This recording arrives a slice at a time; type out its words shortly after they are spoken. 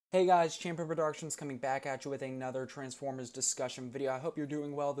Hey guys, Champion Productions coming back at you with another Transformers discussion video. I hope you're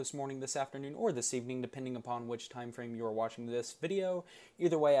doing well this morning, this afternoon, or this evening, depending upon which time frame you are watching this video.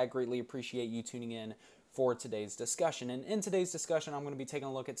 Either way, I greatly appreciate you tuning in for today's discussion. And in today's discussion, I'm going to be taking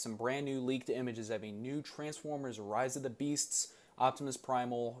a look at some brand new leaked images of a new Transformers Rise of the Beasts Optimus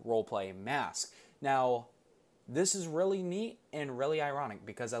Primal roleplay mask. Now, this is really neat and really ironic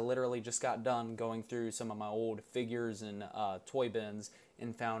because I literally just got done going through some of my old figures and toy bins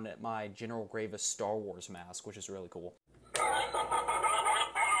and found my General Grievous Star Wars mask, which is really cool.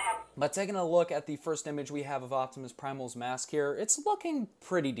 But taking a look at the first image we have of Optimus Primal's mask here, it's looking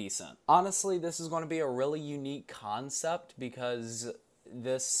pretty decent. Honestly, this is going to be a really unique concept because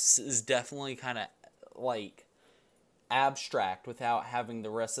this is definitely kind of like abstract without having the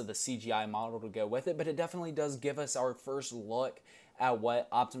rest of the CGI model to go with it, but it definitely does give us our first look at what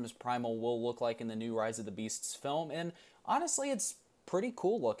Optimus Primal will look like in the new Rise of the Beasts film, and honestly, it's pretty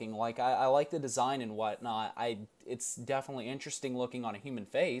cool looking. Like, I like the design and whatnot. It's definitely interesting looking on a human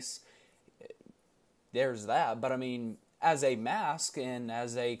face. There's that, but I mean, as a mask and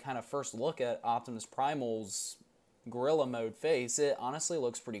as a kind of first look at Optimus Primal's gorilla mode face, it honestly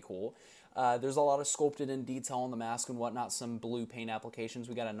looks pretty cool. There's a lot of sculpted in detail on the mask and whatnot, some blue paint applications.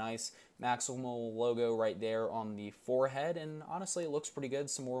 We got a nice Maximal logo right there on the forehead, and honestly, it looks pretty good.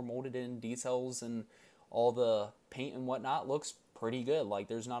 Some more molded in details and all the paint and whatnot looks pretty good. Like,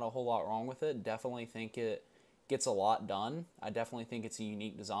 there's not a whole lot wrong with it. Definitely think it gets a lot done. I definitely think it's a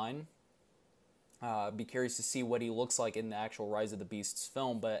unique design. Be curious to see what he looks like in the actual Rise of the Beasts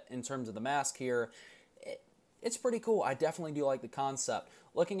film, but in terms of the mask here, it's pretty cool. I definitely do like the concept.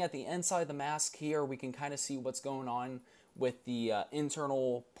 Looking at the inside of the mask here, we can kind of see what's going on with the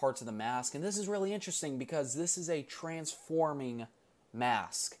internal parts of the mask. And this is really interesting because this is a transforming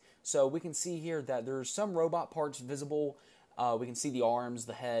mask. So we can see here that there's some robot parts visible. We can see the arms,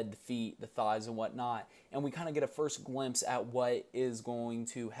 the head, the feet, the thighs, and whatnot. And we kind of get a first glimpse at what is going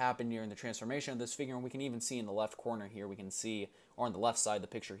to happen during the transformation of this figure. And we can even see in the left corner here, we can see, or on the left side of the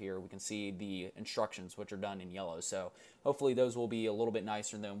picture here, we can see the instructions, which are done in yellow. So hopefully those will be a little bit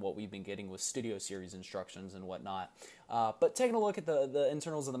nicer than what we've been getting with Studio Series instructions and whatnot. But taking a look at the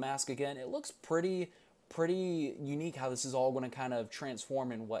internals of the mask again, it looks pretty unique how this is all going to kind of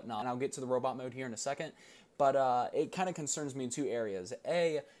transform and whatnot. And I'll get to the robot mode here in a second. But it kind of concerns me in two areas.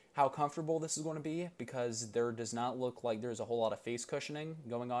 A, how comfortable this is going to be, because there does not look like there's a whole lot of face cushioning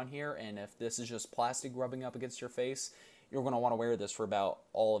going on here. And if this is just plastic rubbing up against your face, you're going to want to wear this for about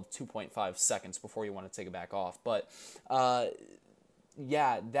all of 2.5 seconds before you want to take it back off. But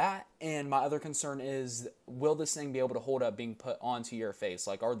yeah, that, and my other concern is, will this thing be able to hold up being put onto your face?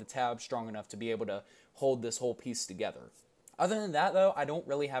 Like, are the tabs strong enough to be able to hold this whole piece together? Other than that, though, I don't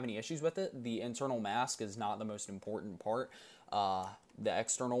really have any issues with it. The internal mask is not the most important part. The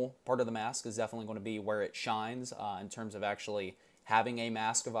external part of the mask is definitely going to be where it shines in terms of actually having a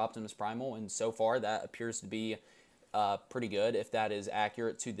mask of Optimus Primal, and so far that appears to be pretty good, if that is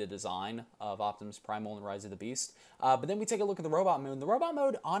accurate to the design of Optimus Primal and Rise of the Beast. But then we take a look at the robot mode. The robot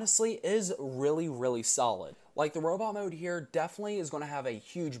mode, honestly, is really solid. Like, the robot mode here definitely is going to have a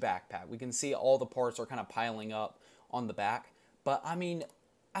huge backpack. We can see all the parts are kind of piling up on the back. But, I mean,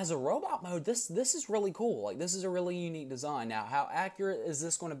 as a robot mode, this is really cool. Like, this is a really unique design. Now, how accurate is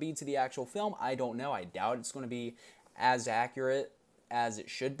this going to be to the actual film? I don't know. I doubt it's going to be as accurate as it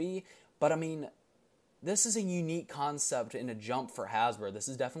should be. But, I mean, this is a unique concept and a jump for Hasbro. This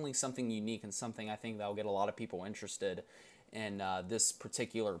is definitely something unique and something I think that will get a lot of people interested in this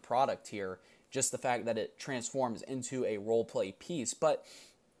particular product here. Just the fact that it transforms into a role-play piece. But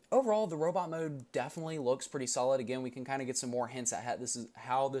overall, the robot mode definitely looks pretty solid. Again, we can kind of get some more hints at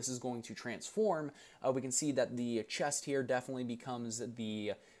how this is going to transform. We can see that the chest here definitely becomes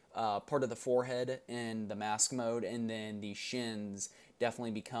the part of the forehead in the mask mode, and then the shins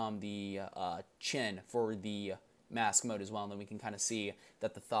definitely become the chin for the mask mode as well. And then we can kind of see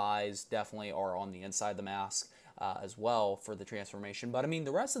that the thighs definitely are on the inside of the mask as well for the transformation. But I mean,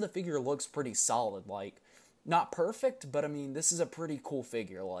 the rest of the figure looks pretty solid. Like, not perfect, but I mean, this is a pretty cool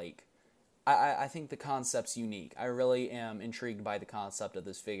figure. Like, I think the concept's unique. I really am intrigued by the concept of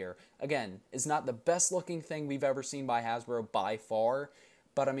this figure. Again, it's not the best looking thing we've ever seen by Hasbro by far,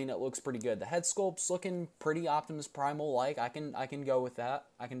 but I mean, it looks pretty good. The head sculpt's looking pretty Optimus Primal like. I can go with that.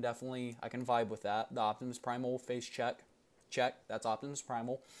 I can vibe with that. The Optimus Primal face check. That's Optimus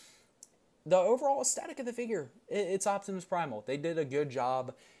Primal. The overall aesthetic of the figure, it's Optimus Primal. They did a good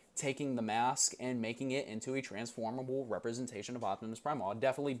job taking the mask and making it into a transformable representation of Optimus Primal. It'll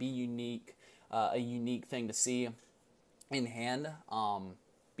definitely be unique, a unique thing to see in hand.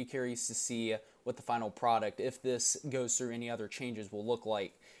 Be curious to see what the final product, if this goes through any other changes, will look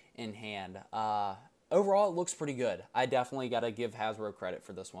like in hand. Overall, it looks pretty good. I definitely got to give Hasbro credit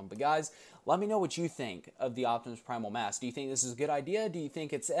for this one. But guys, let me know what you think of the Optimus Primal mask. Do you think this is a good idea? Do you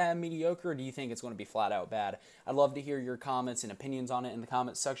think it's mediocre? Or do you think it's going to be flat out bad? I'd love to hear your comments and opinions on it in the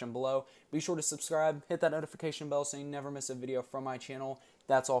comments section below. Be sure to subscribe, hit that notification bell so you never miss a video from my channel.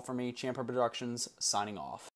 That's all for me, Champer Productions, signing off.